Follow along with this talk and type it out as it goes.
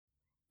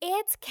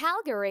It's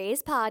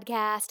Calgary's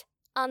podcast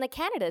on the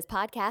Canada's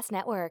Podcast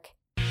Network.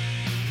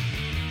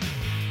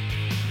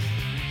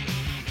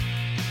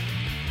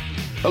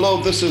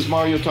 Hello, this is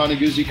Mario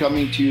Toneguzzi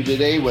coming to you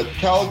today with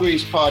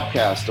Calgary's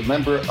podcast, a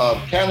member of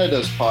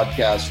Canada's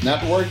Podcast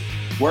Network,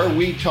 where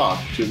we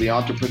talk to the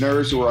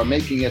entrepreneurs who are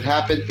making it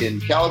happen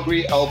in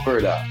Calgary,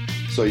 Alberta,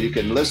 so you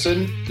can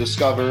listen,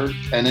 discover,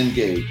 and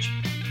engage.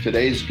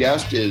 Today's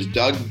guest is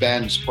Doug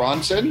Van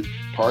Spronsen,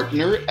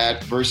 partner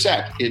at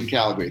Verset in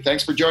Calgary.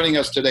 Thanks for joining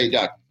us today,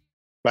 Doug.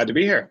 Glad to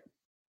be here.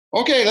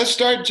 Okay, let's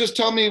start. Just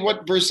tell me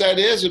what Verset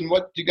is and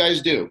what you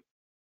guys do.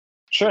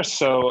 Sure.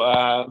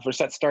 So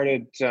Verset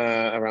started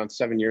around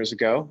 7 years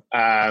ago,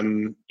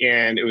 and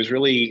it was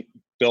really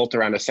built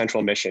around a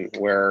central mission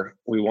where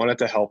we wanted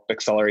to help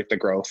accelerate the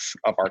growth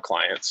of our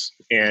clients.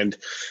 And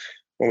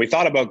when we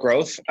thought about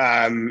growth,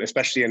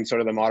 especially in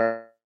sort of the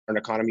modern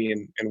economy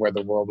and where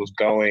the world was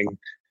going,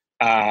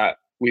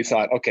 we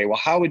thought, okay, well,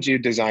 how would you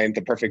design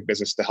the perfect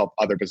business to help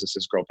other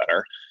businesses grow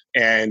better?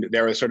 And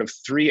there were sort of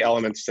three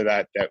elements to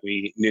that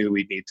we knew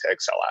we'd need to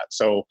excel at.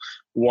 So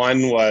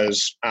one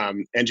was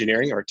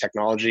engineering or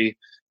technology.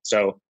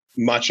 So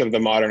much of the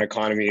modern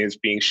economy is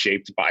being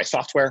shaped by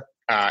software.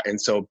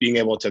 And so being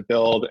able to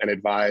build and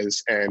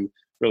advise and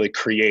really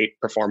create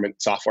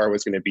performant software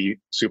was going to be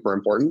super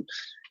important.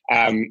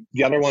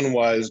 The other one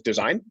was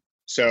design.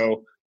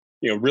 So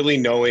really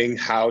knowing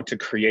how to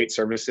create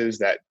services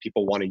that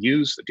people want to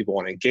use, that people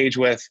want to engage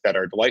with, that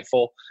are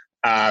delightful.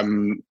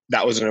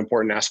 That was an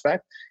important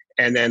aspect.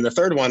 And then the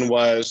third one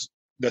was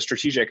the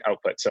strategic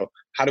output. So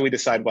how do we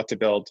decide what to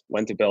build,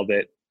 when to build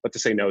it, what to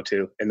say no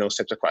to, and those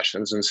types of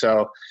questions. And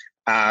so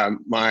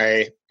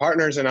my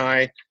partners and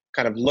I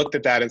kind of looked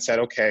at that and said,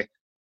 okay,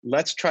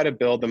 let's try to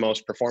build the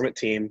most performant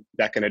team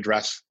that can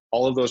address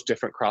all of those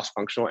different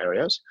cross-functional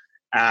areas.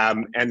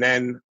 And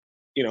then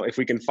if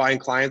we can find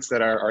clients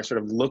that are sort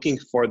of looking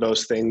for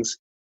those things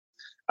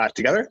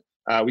together,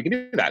 we can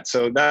do that.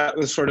 So that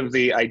was sort of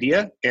the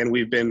idea, and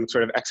we've been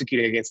sort of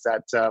executing against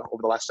that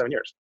over the last 7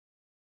 years.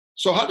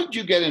 So how did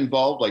you get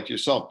involved, like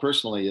yourself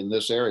personally, in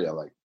this area?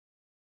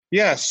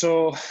 Yeah,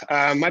 so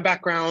my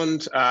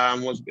background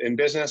was in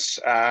business.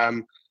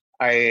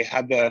 I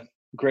had the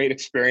great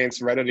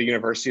experience right at a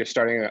university of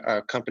starting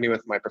a company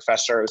with my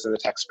professor. It was in the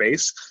tech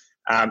space.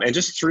 And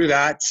just through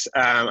that,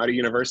 at a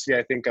university,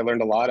 I think I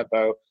learned a lot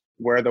about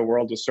where the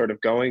world was sort of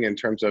going in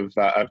terms of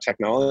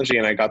technology,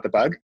 and I got the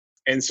bug.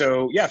 And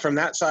so, yeah, from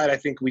that side, I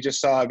think we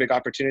just saw a big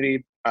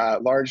opportunity.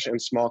 Large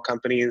and small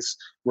companies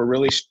were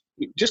really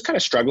just kind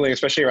of struggling,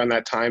 especially around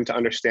that time, to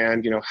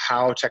understand,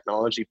 how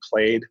technology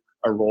played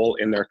a role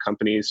in their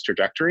company's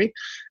trajectory.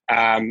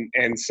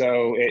 And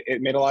so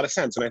it made a lot of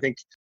sense. And I think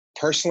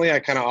personally, I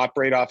kind of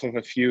operate off of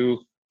a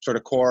few sort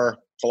of core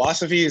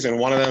philosophies. And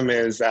one of them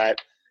is that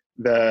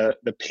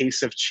the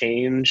pace of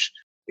change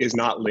is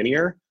not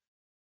linear.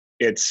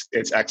 It's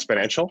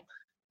exponential.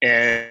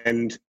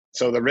 And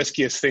so the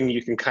riskiest thing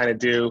you can kind of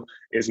do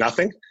is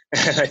nothing.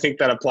 And I think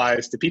that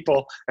applies to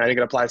people, and I think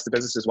it applies to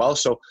business as well.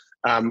 So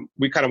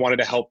we kind of wanted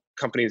to help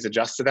companies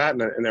adjust to that,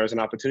 and there was an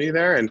opportunity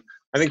there. And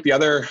I think the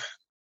other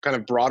kind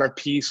of broader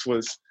piece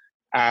was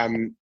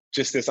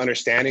just this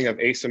understanding of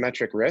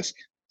asymmetric risk.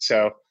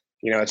 So,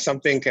 if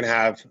something can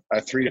have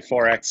a 3 to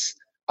 4x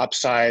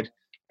upside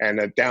and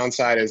the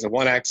downside is a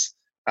 1x,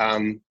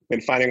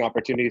 then finding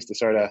opportunities to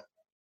sort of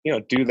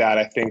do that,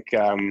 I think,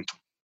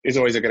 is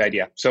always a good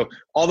idea. So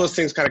all those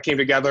things kind of came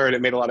together, and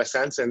it made a lot of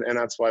sense, and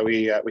that's why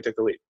we took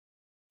the lead.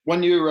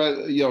 When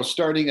you're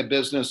starting a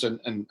business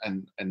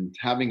and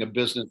having a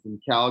business in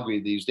Calgary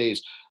these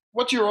days,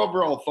 what's your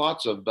overall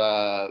thoughts of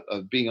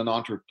being an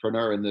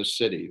entrepreneur in this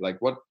city? Like,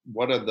 what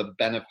are the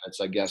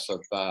benefits, I guess,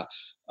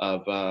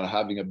 of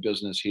having a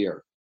business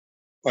here?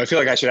 Well, I feel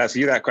like I should ask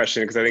you that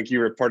question because I think you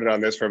reported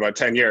on this for about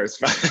 10 years.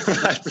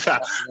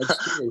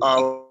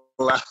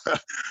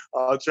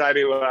 I'll try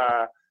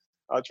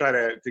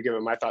to give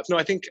it my thoughts. No,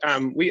 I think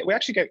we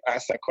actually get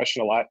asked that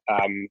question a lot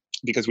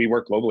because we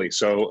work globally.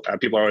 So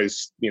people are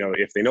always,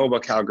 if they know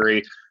about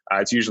Calgary,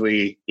 it's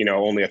usually,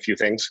 only a few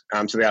things.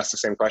 So they ask the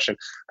same question.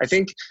 I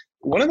think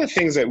one of the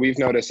things that we've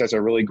noticed as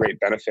a really great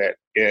benefit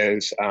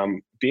is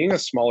being a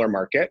smaller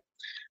market.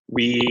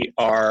 We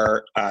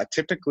are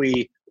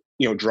typically,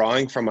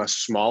 drawing from a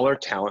smaller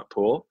talent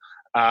pool,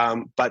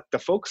 but the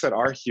folks that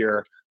are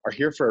here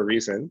for a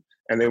reason,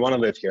 and they want to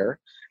live here.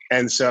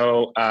 And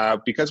so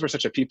because we're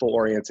such a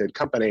people-oriented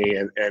company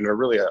and we're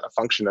really a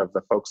function of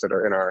the folks that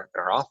are in our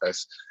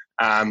office,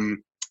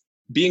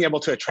 being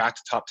able to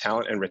attract top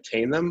talent and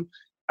retain them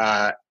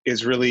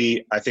is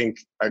really, I think,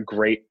 a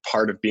great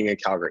part of being in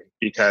Calgary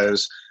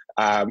because,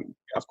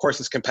 of course,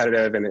 it's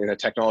competitive and in a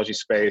technology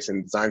space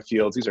and design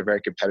fields. These are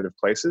very competitive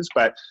places.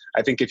 But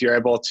I think if you're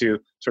able to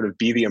sort of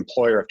be the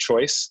employer of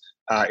choice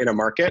in a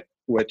market,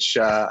 which,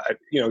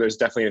 there's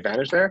definitely an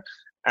advantage there.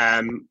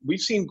 We've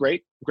seen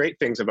great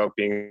things about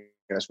being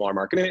in a smaller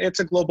market. It's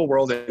a global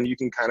world, and you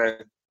can kind of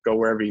go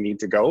wherever you need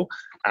to go.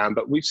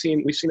 But we've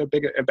seen a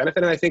big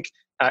benefit. And I think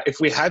if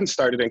we hadn't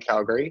started in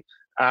Calgary,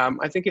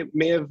 I think it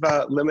may have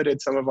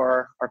limited some of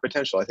our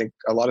potential. I think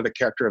a lot of the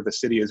character of the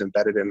city is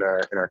embedded in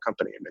our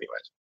company in many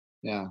ways.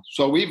 Yeah.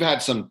 So we've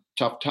had some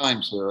tough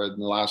times here in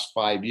the last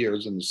 5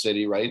 years in the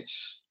city, right?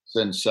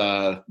 Since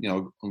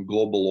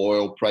global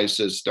oil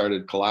prices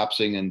started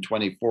collapsing in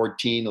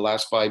 2014, the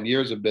last 5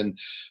 years have been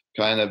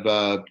kind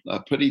of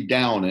pretty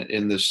down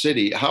in the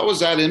city. How has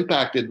that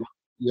impacted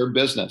your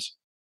business?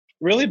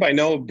 Really, by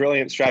no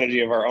brilliant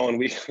strategy of our own,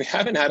 we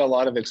haven't had a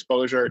lot of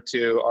exposure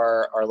to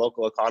our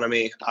local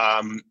economy.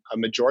 A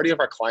majority of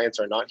our clients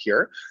are not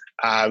here,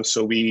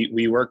 so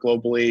we work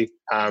globally.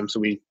 So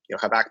we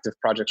have active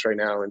projects right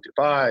now in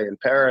Dubai, in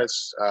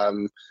Paris,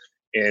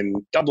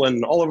 in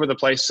Dublin, all over the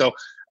place. So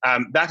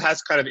that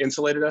has kind of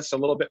insulated us a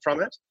little bit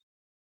from it.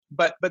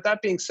 But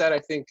that being said, I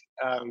think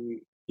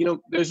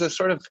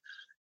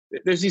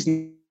there's these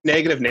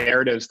negative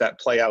narratives that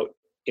play out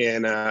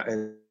in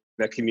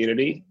the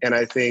community, and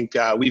I think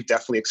we've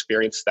definitely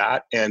experienced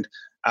that. And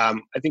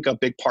I think a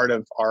big part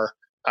of our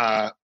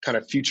kind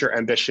of future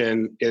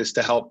ambition is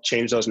to help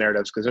change those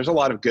narratives, because there's a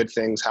lot of good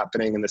things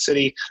happening in the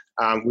city.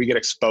 We get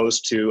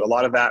exposed to a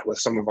lot of that with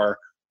some of our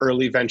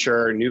early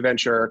venture, new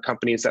venture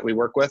companies that we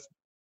work with.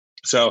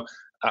 So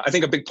I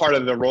think a big part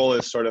of the role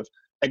is sort of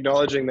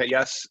acknowledging that,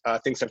 yes,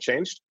 things have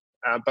changed,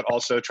 but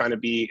also trying to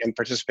be and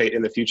participate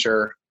in the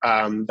future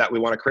that we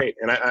want to create.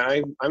 And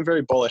I'm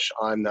very bullish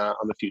on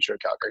the future of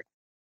Calgary.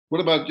 What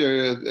about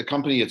the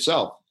company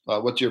itself?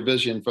 What's your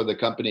vision for the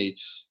company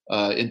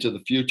into the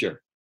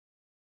future?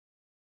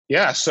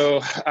 Yeah,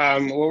 so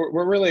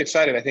we're really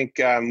excited. I think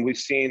we've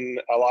seen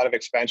a lot of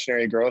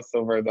expansionary growth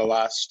over the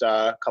last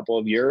couple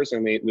of years,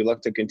 and we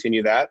look to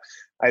continue that.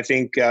 I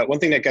think one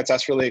thing that gets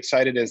us really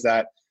excited is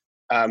that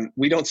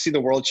we don't see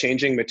the world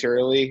changing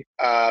materially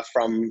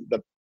from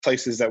the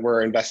places that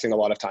we're investing a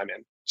lot of time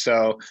in.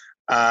 So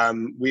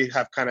we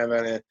have kind of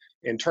an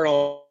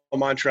internal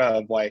mantra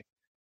of like,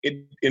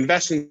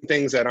 invest in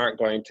things that aren't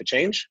going to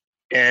change.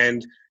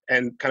 And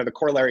kind of the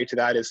corollary to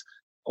that is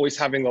always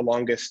having the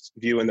longest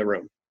view in the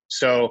room.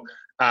 So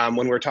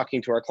when we're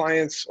talking to our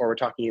clients or we're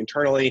talking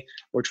internally,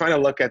 we're trying to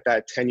look at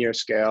that 10-year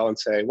scale and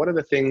say, what are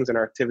the things and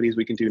our activities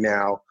we can do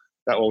now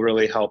that will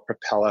really help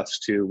propel us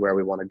to where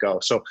we want to go?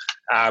 So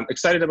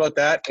excited about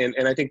that.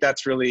 And I think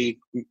that's really,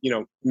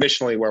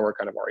 missionally where we're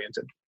kind of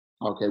oriented.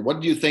 Okay. What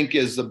do you think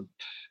is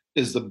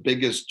the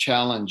biggest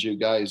challenge you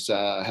guys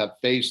have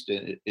faced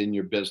in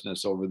your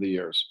business over the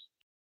years?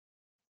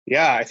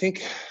 Yeah, I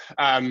think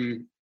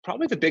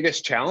probably the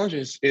biggest challenge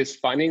is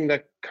finding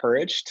the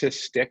courage to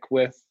stick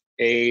with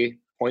a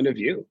point of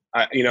view.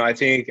 I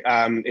think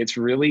it's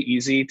really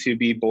easy to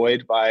be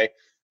buoyed by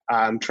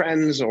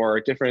trends or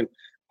different,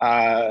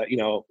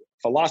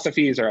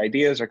 philosophies or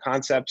ideas or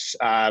concepts.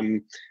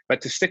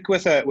 But to stick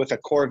with a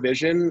core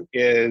vision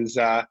is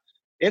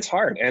it's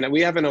hard, and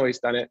we haven't always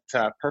done it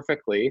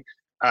perfectly.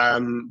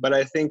 But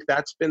I think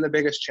that's been the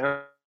biggest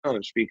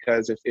challenge,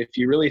 because if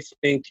you really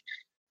think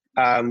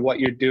what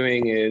you're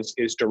doing is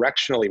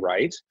directionally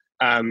right,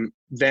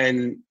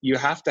 then you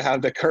have to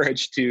have the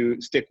courage to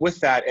stick with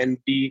that and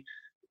be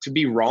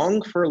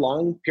wrong for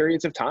long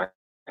periods of time,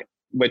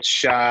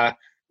 which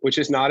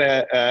is not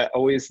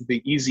always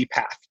the easy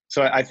path.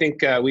 So I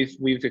think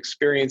we've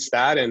experienced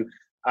that, and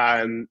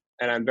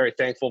I'm very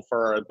thankful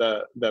for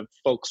the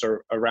folks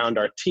around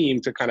our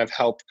team to kind of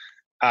help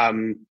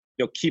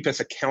keep us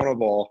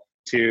accountable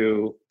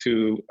to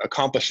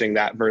accomplishing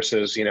that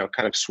versus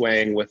kind of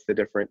swaying with the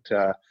different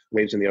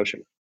waves in the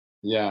ocean.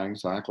 Yeah,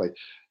 exactly.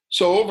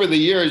 So over the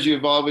years,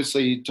 you've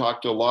obviously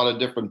talked to a lot of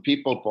different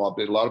people,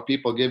 probably a lot of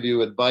people give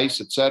you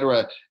advice,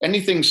 etc.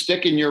 Anything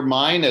stick in your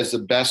mind as the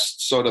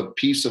best sort of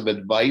piece of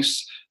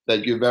advice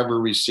that you've ever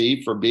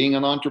received for being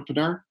an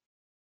entrepreneur?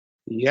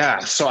 Yeah.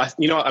 So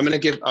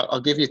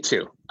I'll give you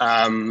two.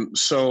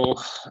 So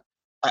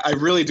I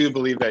really do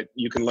believe that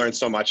you can learn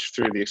so much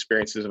through the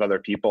experiences of other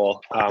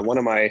people. One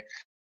of my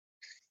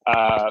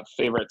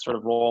favorite sort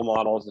of role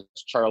models is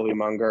Charlie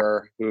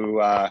Munger,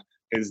 who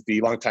is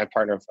the longtime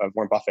partner of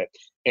Warren Buffett.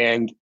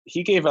 And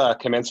he gave a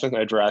commencement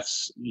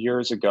address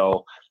years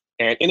ago.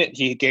 And in it,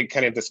 he gave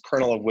kind of this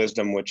kernel of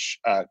wisdom, which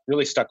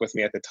really stuck with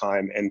me at the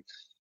time. And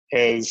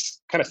his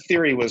kind of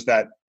theory was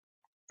that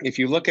if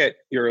you look at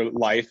your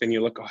life and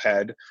you look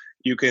ahead,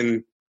 you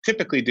can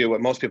typically do what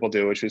most people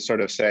do, which is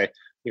sort of say,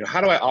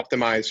 how do I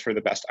optimize for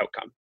the best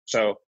outcome?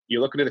 So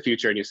you look into the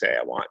future and you say,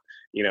 I want,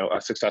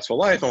 a successful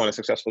life, I want a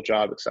successful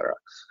job, etc.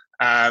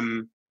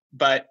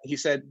 But he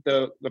said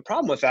the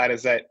problem with that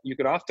is that you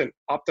can often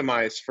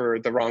optimize for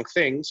the wrong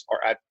things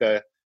or at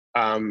the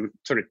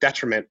sort of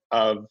detriment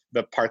of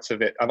other parts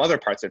of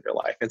your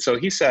life. And so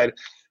he said,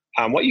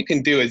 what you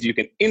can do is you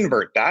can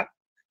invert that.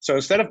 So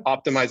instead of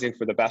optimizing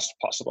for the best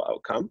possible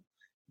outcome,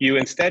 you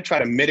instead try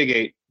to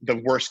mitigate the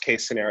worst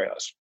case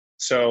scenarios.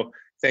 So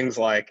things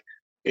like,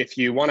 if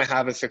you want to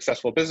have a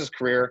successful business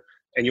career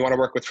and you want to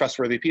work with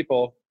trustworthy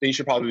people, then you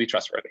should probably be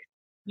trustworthy.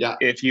 Yeah.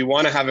 If you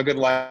want to have a good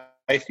life,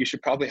 you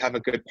should probably have a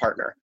good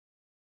partner.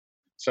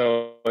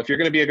 So if you're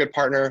going to be a good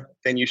partner,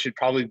 then you should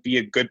probably be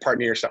a good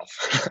partner yourself.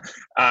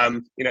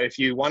 If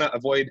you want to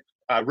avoid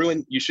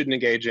ruin, you shouldn't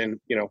engage in,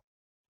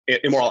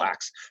 immoral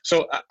acts.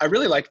 So I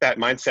really like that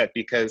mindset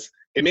because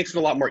it makes it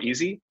a lot more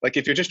easy. Like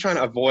if you're just trying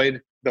to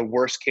avoid the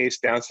worst case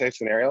downside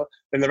scenario,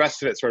 then the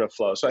rest of it sort of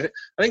flows. So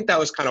I think that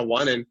was kind of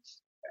one. And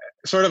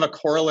sort of a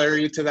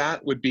corollary to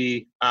that would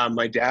be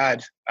my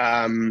dad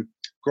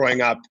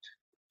growing up.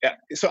 Yeah,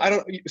 so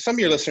some of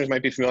your listeners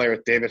might be familiar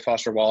with David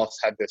Foster Wallace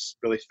had this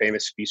really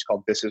famous speech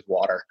called "This Is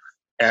Water,"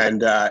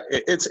 and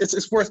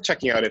it's worth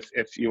checking out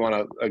if you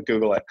want to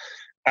Google it.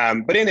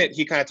 But in it,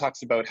 he kind of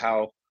talks about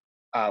how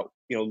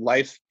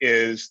life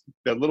is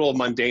the little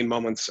mundane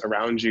moments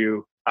around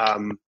you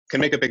can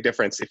make a big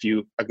difference if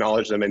you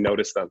acknowledge them and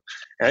notice them.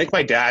 And I think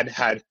my dad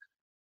had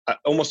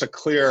almost a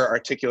clear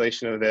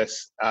articulation of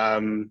this,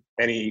 and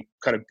he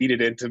kind of beat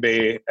it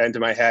into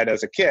my head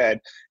as a kid.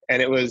 And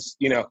it was,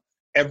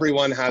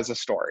 everyone has a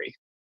story.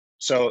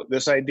 So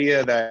this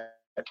idea that,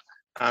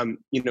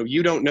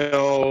 you don't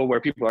know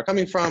where people are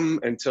coming from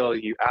until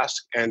you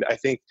ask. And I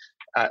think,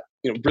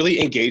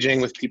 really engaging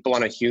with people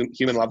on a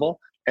human level.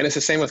 And it's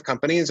the same with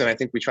companies. And I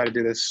think we try to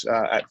do this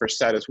at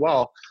Versett as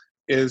well,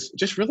 is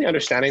just really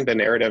understanding the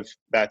narrative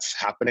that's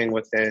happening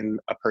within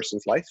a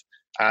person's life.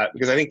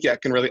 Because I think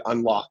it can really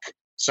unlock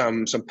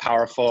some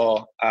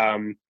powerful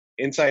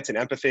insights and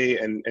empathy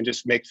and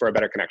just make for a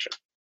better connection.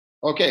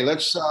 Okay,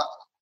 let's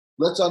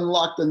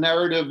unlock the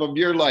narrative of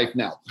your life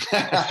now.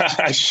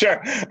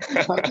 Sure.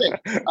 Okay.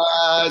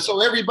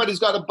 So everybody's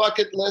got a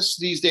bucket list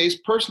these days,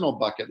 personal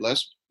bucket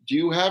list. Do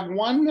you have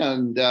one?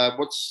 And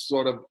what's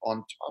sort of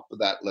on top of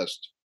that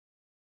list?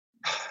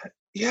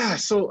 Yeah,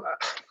 so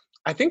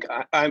I think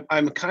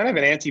I'm kind of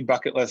an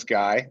anti-bucket list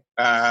guy.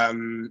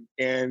 And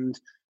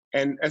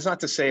it's not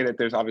to say that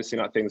there's obviously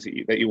not things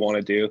that you want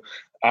to do.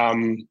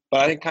 But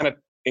I think kind of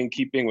in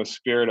keeping with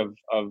spirit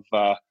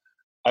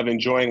of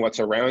enjoying what's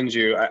around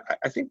you,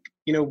 I think,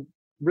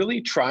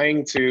 really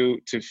trying to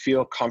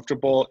feel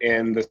comfortable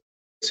in the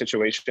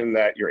situation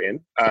that you're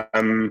in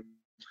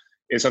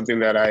is something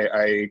that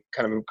I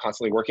kind of am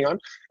constantly working on.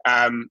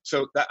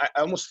 So I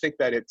almost think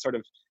that it's sort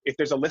of, if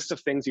there's a list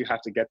of things you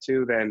have to get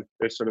to, then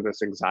there's sort of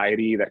this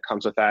anxiety that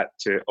comes with that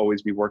to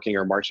always be working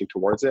or marching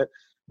towards it,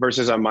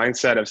 versus a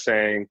mindset of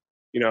saying,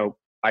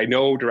 I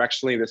know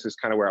directionally this is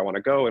kind of where I want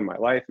to go in my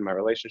life, in my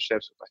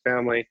relationships with my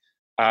family.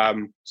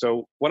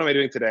 So what am I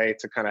doing today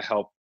to kind of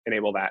help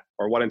enable that?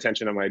 Or what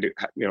intention am I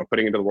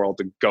putting into the world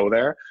to go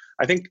there?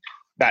 I think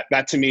that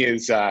to me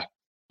is a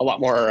lot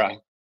more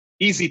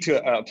easy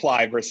to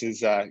apply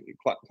versus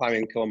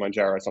climbing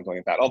Kilimanjaro or something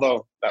like that,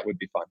 although that would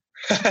be fun.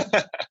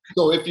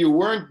 So if you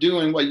weren't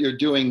doing what you're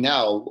doing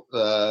now,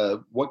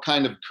 what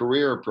kind of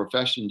career or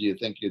profession do you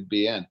think you'd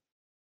be in?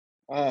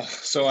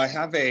 So I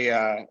have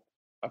a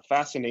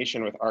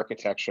fascination with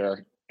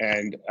architecture,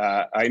 and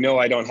I know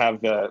I don't have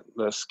the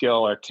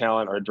skill or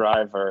talent or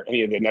drive or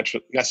any of the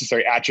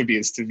necessary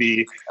attributes to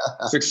be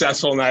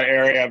successful in that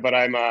area, but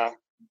I'm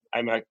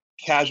a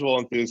casual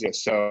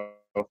enthusiast. So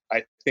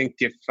I think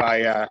if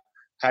I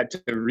had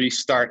to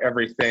restart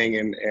everything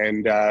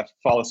and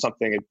follow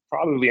something, it'd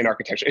probably be in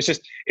architecture. It's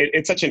just,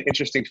 it's such an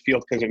interesting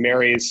field because it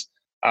marries,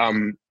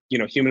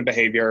 human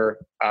behavior.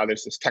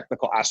 There's this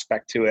technical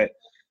aspect to it.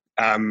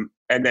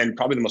 And then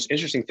probably the most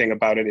interesting thing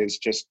about it is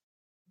just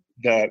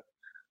the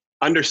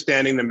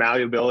understanding the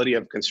malleability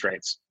of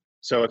constraints.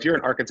 So if you're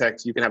an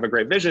architect, you can have a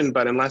great vision,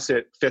 but unless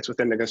it fits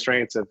within the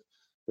constraints of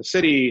the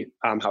city,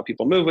 how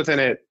people move within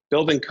it,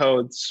 building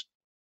codes,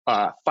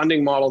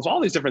 funding models,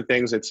 all these different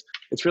things, it's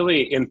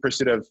really in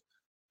pursuit of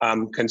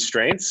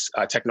constraints,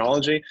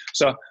 technology.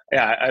 So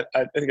yeah,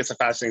 I think it's a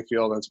fascinating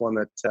field, and it's one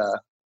that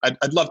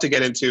I'd love to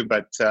get into,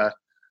 but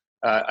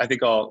I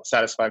think I'll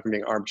satisfy from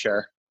being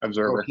armchair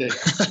observer. Okay.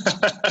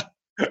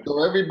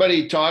 So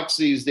everybody talks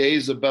these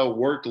days about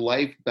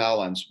work-life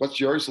balance. What's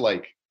yours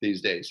like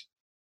these days?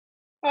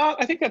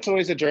 I think that's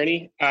always a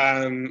journey.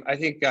 I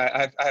think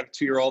I have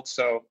 2-year-olds,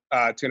 so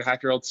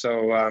 2.5-year-olds.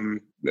 So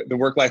the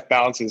work-life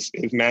balance is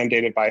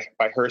mandated by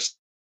her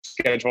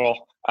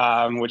schedule,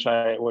 which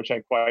I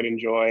quite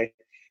enjoy.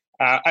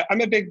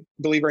 I'm a big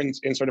believer in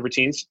sort of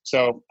routines.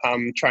 So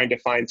trying to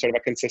find sort of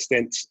a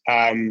consistent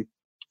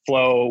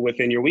flow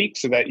within your week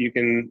so that you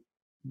can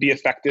be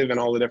effective in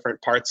all the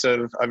different parts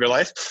of your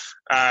life.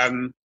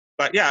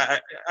 But yeah,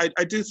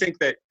 I do think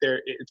that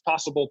it's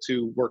possible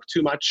to work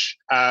too much,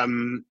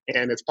 and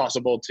it's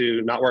possible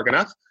to not work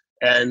enough.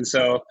 And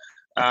so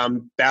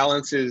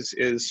balance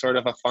is sort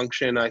of a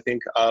function, I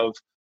think, of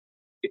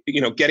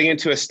getting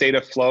into a state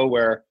of flow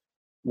where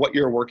what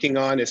you're working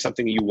on is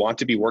something you want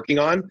to be working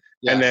on.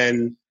 Yeah. And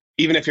then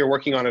even if you're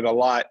working on it a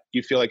lot,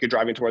 you feel like you're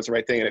driving towards the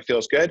right thing and it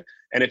feels good.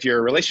 And if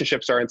your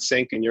relationships are in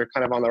sync and you're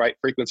kind of on the right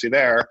frequency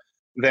there,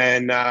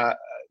 then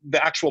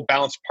the actual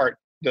balance part,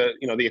 the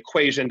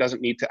equation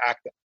doesn't need to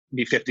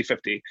be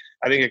 50-50.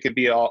 I think it could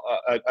be a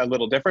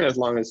little different as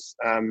long as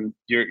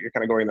you're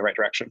kind of going in the right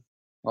direction.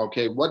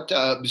 Okay. What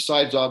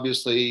besides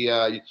obviously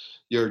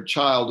your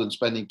child and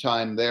spending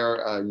time there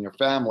in your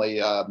family,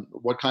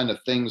 what kind of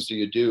things do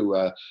you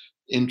do?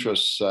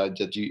 Interests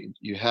that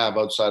you have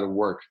outside of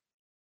work?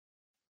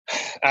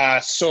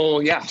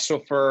 So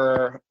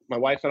for my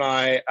wife and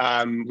I,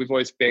 we've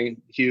always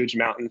been huge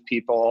mountain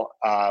people.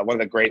 One of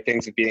the great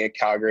things of being in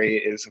Calgary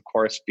is, of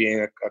course,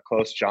 being a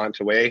close jaunt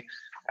away.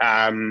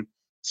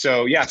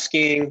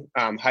 Skiing,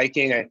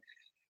 hiking.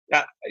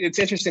 It's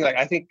interesting. Like,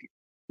 I think,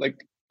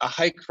 like a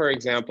hike, for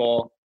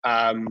example,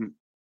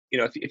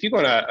 if you go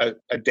on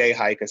a day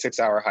hike, a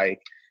 6-hour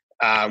hike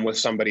with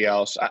somebody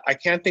else, I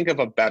can't think of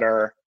a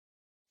better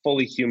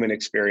fully human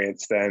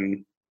experience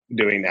than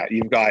doing that.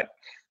 You've got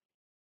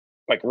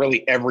like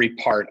really every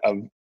part of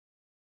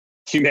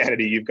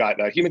humanity. You've got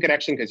a human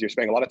connection because you're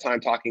spending a lot of time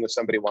talking with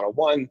somebody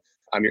one-on-one.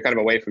 You're kind of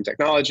away from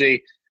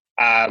technology.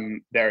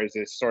 There's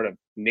this sort of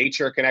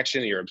nature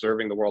connection. You're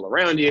observing the world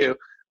around you.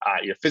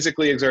 You're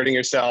physically exerting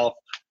yourself.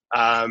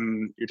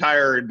 You're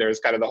tired. There's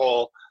kind of the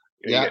whole,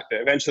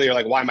 eventually you're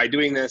like, why am I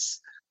doing this?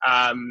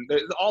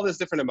 There's all this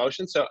different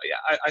emotions. So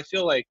yeah, I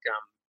feel like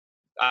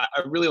I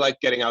really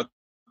like getting out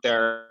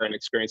there and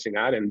experiencing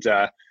that and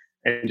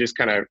just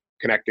kind of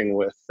connecting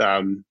with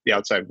the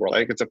outside world. I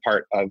think it's a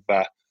part of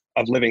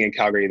living in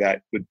Calgary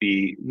that would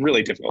be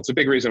really difficult. It's a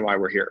big reason why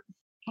we're here.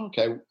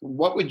 Okay.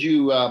 What would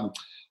you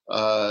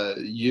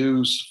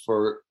use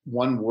for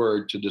one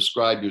word to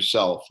describe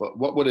yourself?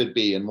 What would it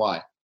be and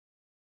why?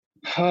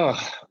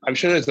 I'm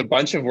sure there's a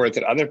bunch of words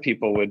that other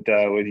people would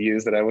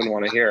use that I wouldn't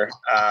want to hear.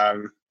 I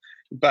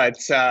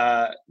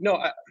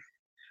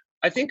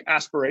think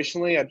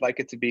aspirationally, I'd like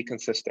it to be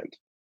consistent.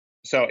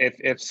 So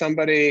if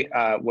somebody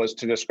was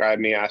to describe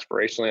me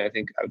aspirationally, I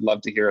think I'd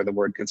love to hear the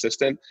word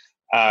consistent.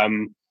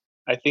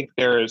 I think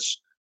there's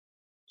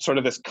sort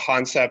of this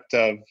concept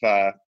of,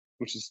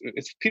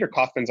 it's Peter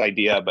Kaufman's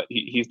idea, but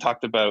he's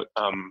talked about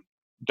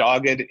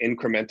dogged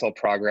incremental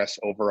progress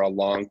over a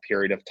long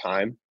period of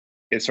time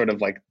is sort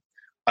of like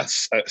a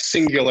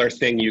singular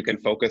thing you can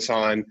focus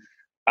on.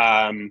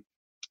 And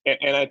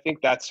I think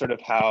that's sort of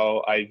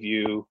how I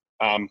view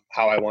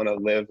how I want to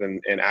live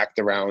and act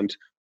around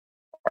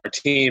our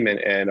team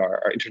and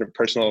our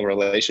interpersonal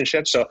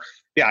relationships. So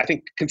yeah, I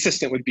think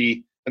consistent would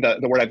be the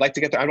word I'd like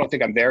to get there. I don't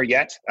think I'm there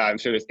yet. I'm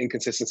sure there's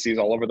inconsistencies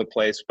all over the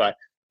place, but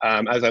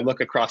as I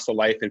look across the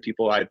life and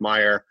people I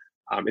admire,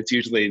 it's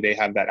usually they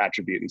have that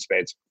attribute in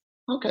spades.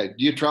 Okay.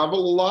 Do you travel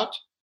a lot?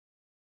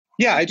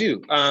 Yeah, I do.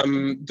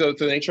 The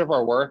nature of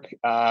our work,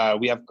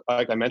 we have,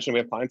 like I mentioned, we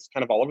have clients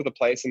kind of all over the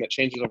place and it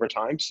changes over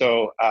time.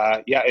 So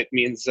it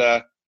means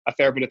a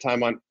fair bit of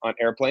time on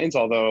airplanes,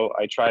 although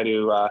I try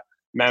to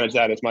manage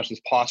that as much as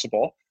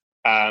possible.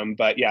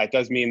 But yeah, it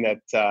does mean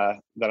that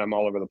I'm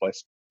all over the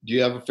place. Do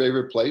you have a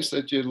favorite place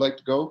that you'd like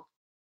to go?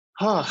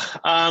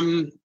 I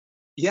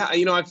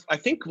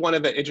think one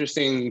of the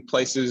interesting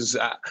places,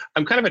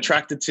 I'm kind of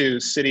attracted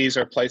to cities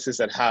or places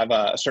that have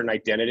a certain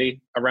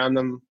identity around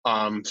them.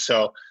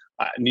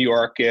 New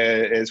York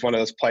is one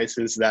of those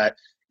places that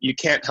you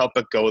can't help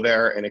but go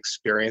there and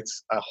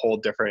experience a whole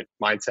different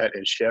mindset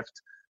and shift.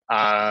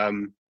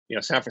 San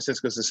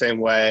Francisco is the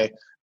same way.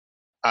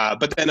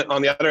 But then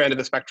on the other end of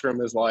the spectrum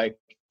is like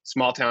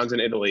small towns in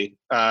Italy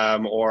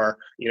or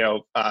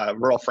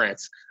rural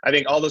France. I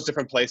think all those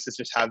different places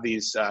just have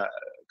these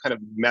kind of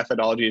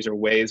methodologies or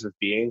ways of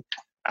being.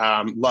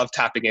 Love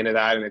tapping into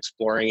that and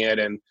exploring it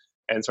and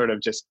sort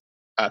of just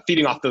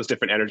feeding off those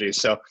different energies.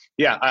 So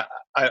yeah,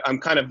 I'm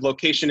kind of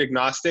location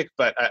agnostic,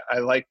 but I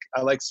like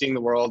seeing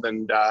the world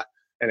and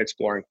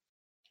exploring.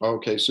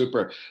 Okay,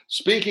 super.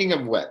 Speaking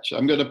of which,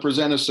 I'm going to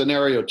present a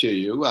scenario to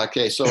you.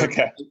 Okay, so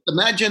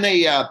Imagine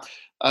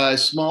a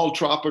small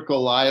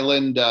tropical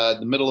island in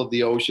the middle of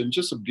the ocean,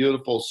 just a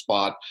beautiful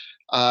spot.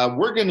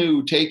 We're going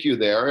to take you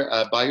there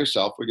by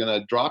yourself. We're going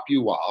to drop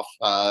you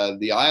off.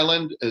 The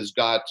island has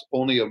got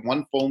only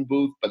one phone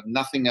booth, but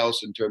nothing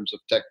else in terms of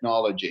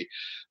technology.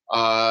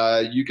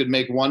 You could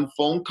make one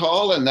phone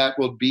call, and that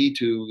will be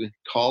to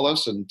call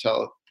us and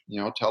tell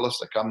us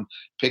to come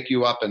pick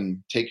you up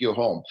and take you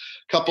home.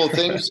 Couple of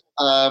things.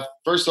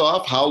 First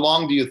off, how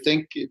long do you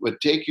think it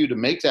would take you to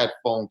make that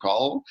phone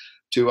call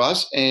to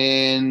us?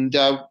 And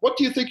what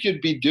do you think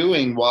you'd be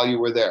doing while you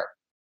were there?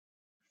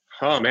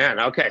 Oh, man.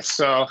 Okay.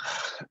 So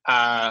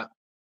I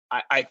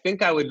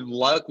think I would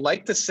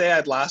like to say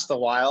I'd last a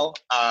while,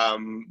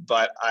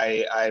 but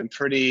I'm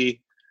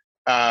pretty...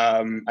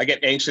 I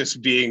get anxious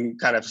being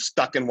kind of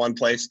stuck in one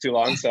place too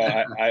long, so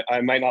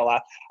I might not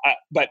laugh.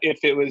 But if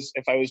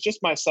I was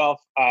just myself,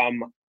 I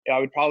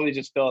would probably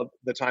just fill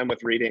the time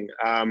with reading.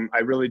 I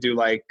really do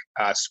like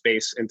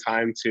space and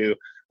time to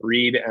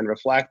read and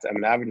reflect. I'm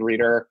an avid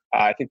reader.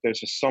 I think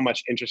there's just so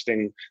much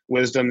interesting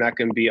wisdom that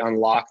can be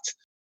unlocked,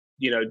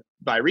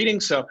 by reading.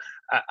 So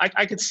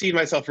I could see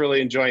myself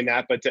really enjoying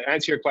that. But to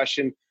answer your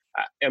question,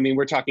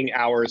 we're talking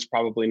hours,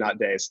 probably not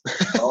days.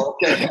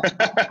 Okay.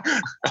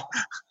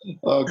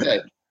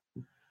 Okay.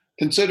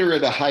 Consider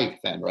it a hike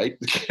then, right?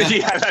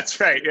 Yeah, that's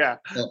right. Yeah.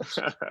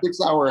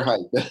 6-hour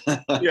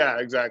hike. Yeah,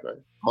 exactly.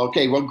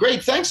 Okay. Well,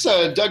 great. Thanks,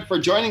 Doug, for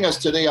joining us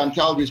today on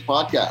Calgary's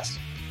podcast.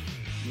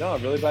 No,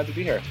 I'm really glad to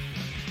be here.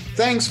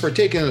 Thanks for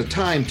taking the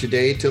time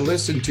today to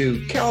listen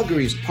to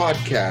Calgary's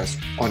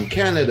podcast on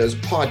Canada's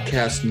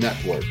Podcast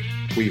Network.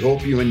 We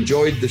hope you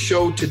enjoyed the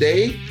show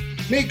today.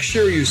 Make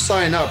sure you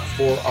sign up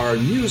for our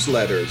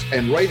newsletters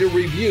and write a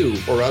review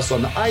for us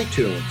on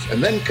iTunes,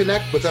 and then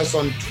connect with us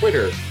on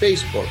Twitter,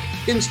 Facebook,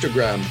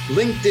 Instagram,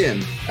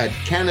 LinkedIn at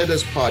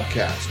Canada's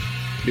Podcast.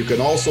 You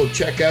can also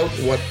check out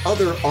what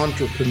other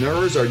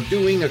entrepreneurs are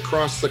doing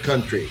across the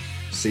country.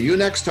 See you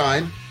next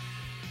time.